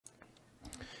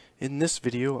In this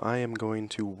video, I am going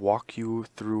to walk you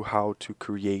through how to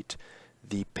create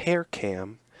the Pear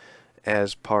cam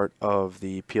as part of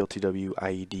the PLTW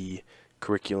IED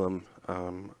curriculum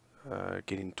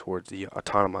getting towards the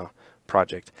Autonoma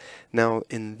project. Now,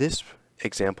 in this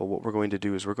example, what we're going to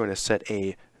do is we're going to set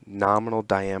a nominal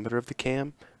diameter of the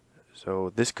cam.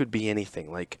 So this could be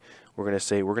anything, like we're going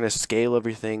to scale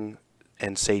everything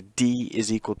and say D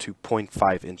is equal to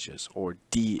 0.5 inches or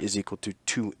D is equal to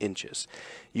 2 inches.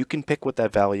 You can pick what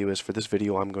that value is. For this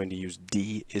video, I'm going to use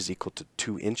D is equal to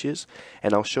 2 inches,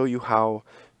 and I'll show you how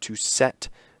to set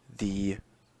the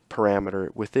parameter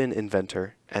within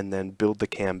Inventor and then build the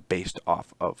cam based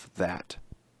off of that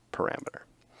parameter.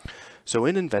 So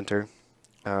in Inventor,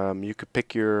 you could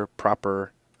pick your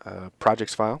proper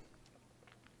projects file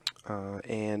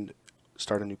and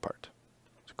start a new part.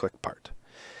 So click Part.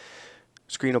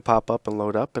 Screen will pop up and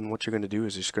load up, and what you're going to do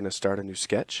is you're just going to start a new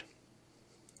sketch.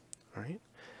 All right,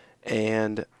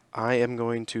 and I am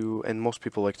going to, and most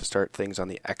people like to start things on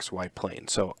the XY plane.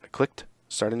 So I clicked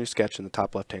Start a New Sketch in the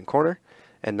top left-hand corner,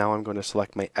 and now I'm going to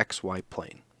select my XY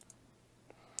plane.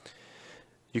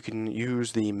 You can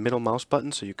use the middle mouse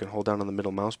button, so you can hold down on the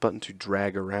middle mouse button to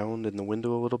drag around in the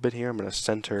window a little bit here. I'm going to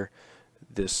center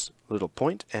this little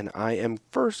point, and I am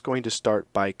first going to start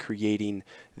by creating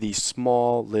the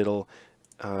small little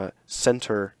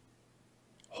center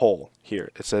hole here.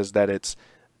 It says that its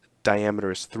diameter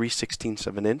is 3/16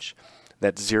 of an inch.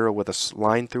 That 0 with a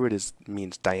line through it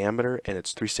means diameter, and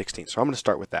it's 3/16. So I'm going to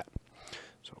start with that.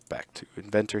 So back to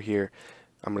Inventor here.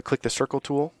 I'm going to click the circle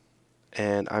tool,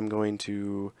 and I'm going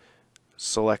to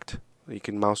select, you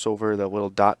can mouse over the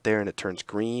little dot there and it turns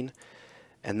green,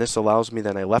 and this allows me,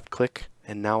 then I left click,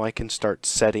 and now I can start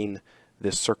setting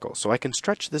this circle. So I can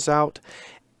stretch this out,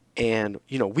 and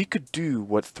you know, we could do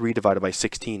what 3 divided by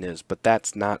 16 is, but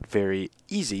that's not very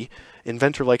easy.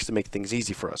 Inventor likes to make things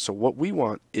easy for us. So what we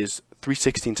want is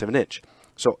 3/16 of an inch.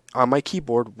 So on my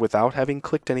keyboard, without having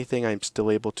clicked anything, I'm still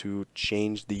able to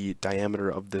change the diameter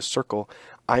of this circle.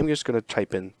 I'm just going to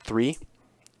type in 3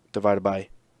 divided by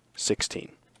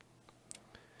 16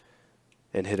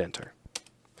 and hit enter.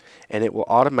 And it will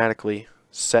automatically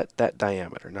set that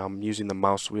diameter. Now I'm using the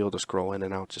mouse wheel to scroll in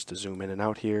and out, just to zoom in and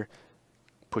out here,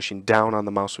 pushing down on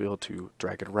the mouse wheel to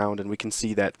drag it around, and we can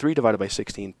see that 3 divided by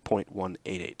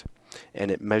 16.188, and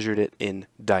it measured it in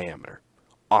diameter.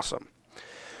 Awesome.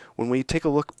 When we take a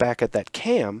look back at that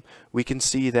cam, we can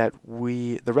see that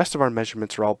the rest of our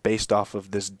measurements are all based off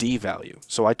of this D value.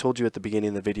 So I told you at the beginning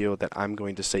of the video that I'm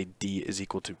going to say D is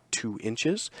equal to 2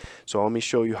 inches. So let me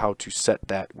show you how to set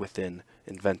that within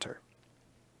Inventor.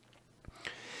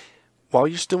 While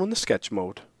you're still in the sketch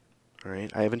mode, all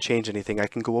right, I haven't changed anything, I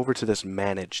can go over to this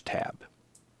Manage tab.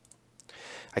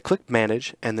 I click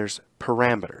Manage, and there's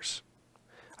Parameters.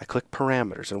 I click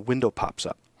Parameters, and a window pops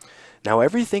up. Now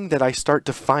everything that I start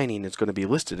defining is going to be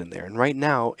listed in there, and right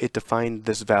now it defined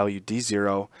this value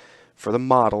D0 for the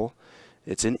model.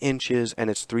 It's in inches,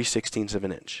 and it's 3/16 of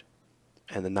an inch,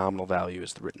 and the nominal value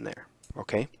is written there.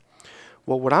 Okay,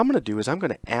 well, what I'm going to do is I'm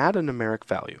going to add a numeric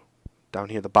value. Down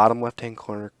here, the bottom left-hand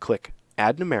corner, click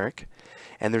Add Numeric,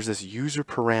 and there's this User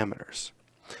Parameters.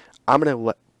 I'm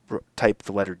going to type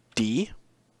the letter D,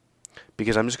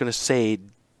 because I'm just going to say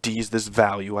D is this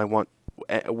value. I want,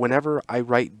 whenever I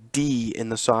write D in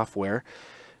the software,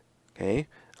 okay,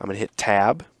 I'm going to hit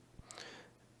Tab,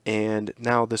 and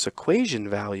now this equation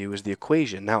value is the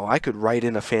equation. Now I could write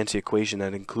in a fancy equation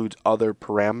that includes other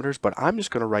parameters, but I'm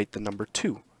just going to write the number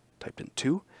 2. Type in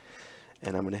 2,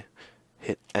 and I'm going to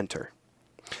hit Enter.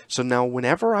 So now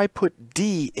whenever I put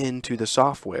D into the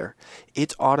software,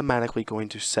 it's automatically going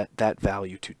to set that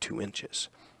value to 2 inches.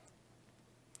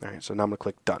 Alright, so now I'm going to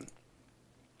click Done.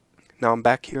 Now I'm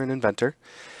back here in Inventor,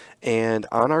 and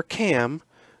on our cam,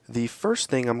 the first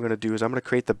thing I'm going to do is I'm going to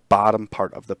create the bottom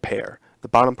part of the pear. The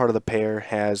bottom part of the pear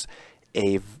has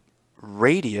a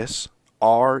radius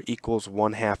R equals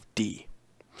 1/2 D.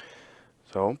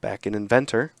 So back in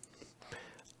Inventor,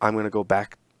 I'm going to go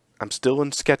back. I'm still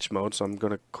in sketch mode, so I'm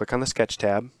going to click on the sketch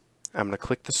tab. I'm going to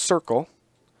click the circle,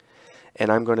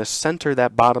 and I'm going to center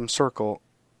that bottom circle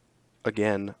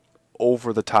again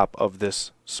over the top of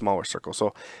this smaller circle.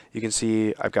 So you can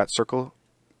see I've got circle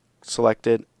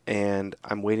selected, and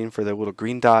I'm waiting for the little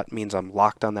green dot, means I'm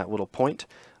locked on that little point.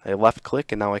 I left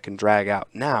click, and now I can drag out.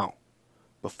 Now,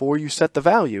 before you set the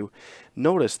value,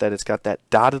 notice that it's got that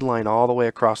dotted line all the way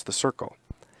across the circle.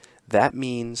 That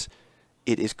means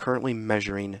it is currently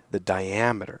measuring the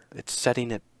diameter. It's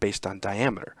setting it based on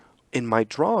diameter. In my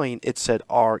drawing, it said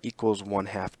R equals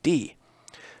 1/2 D.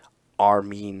 R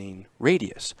meaning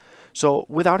radius. So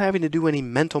without having to do any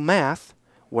mental math,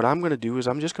 what I'm going to do is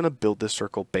I'm just going to build this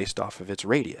circle based off of its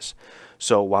radius.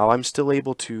 So while I'm still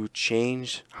able to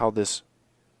change how the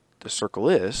circle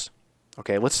is,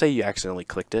 okay, let's say you accidentally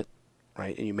clicked it,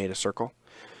 right, and you made a circle.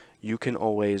 You can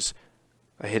always,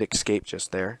 I hit escape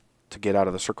just there to get out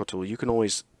of the circle tool. You can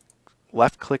always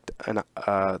left click an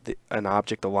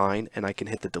object, a line, and I can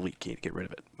hit the delete key to get rid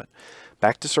of it. But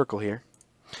back to circle here.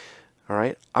 All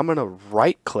right, I'm going to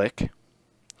right click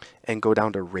and go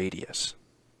down to radius.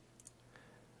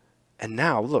 And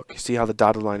now look, see how the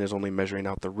dotted line is only measuring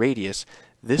out the radius?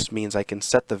 This means I can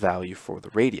set the value for the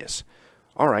radius.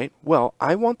 All right, well,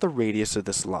 I want the radius of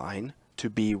this line to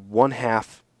be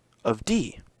 1/2 of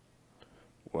d.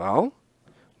 Well,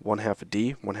 1/2 of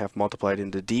d, 1/2 multiplied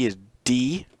into d is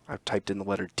d. I've typed in the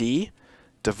letter d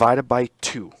divided by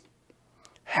 2.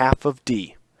 Half of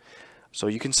d. So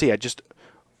you can see I just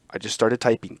started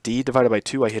typing d divided by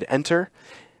 2. I hit enter,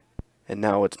 and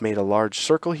now it's made a large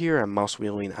circle here. I'm mouse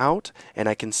wheeling out, and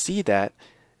I can see that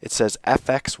it says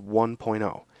fx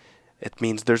 1.0. It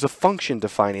means there's a function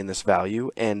defining this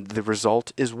value, and the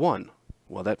result is 1.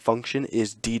 Well, that function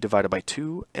is d divided by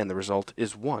 2, and the result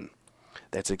is 1.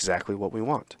 That's exactly what we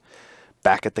want.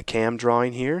 Back at the cam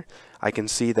drawing here, I can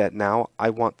see that now I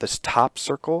want this top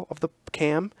circle of the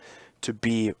cam to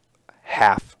be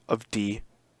half of d,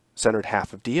 centered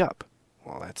half of d up.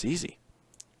 Well, that's easy.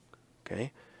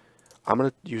 Okay, I'm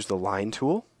going to use the line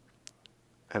tool,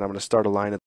 and I'm going to start a line at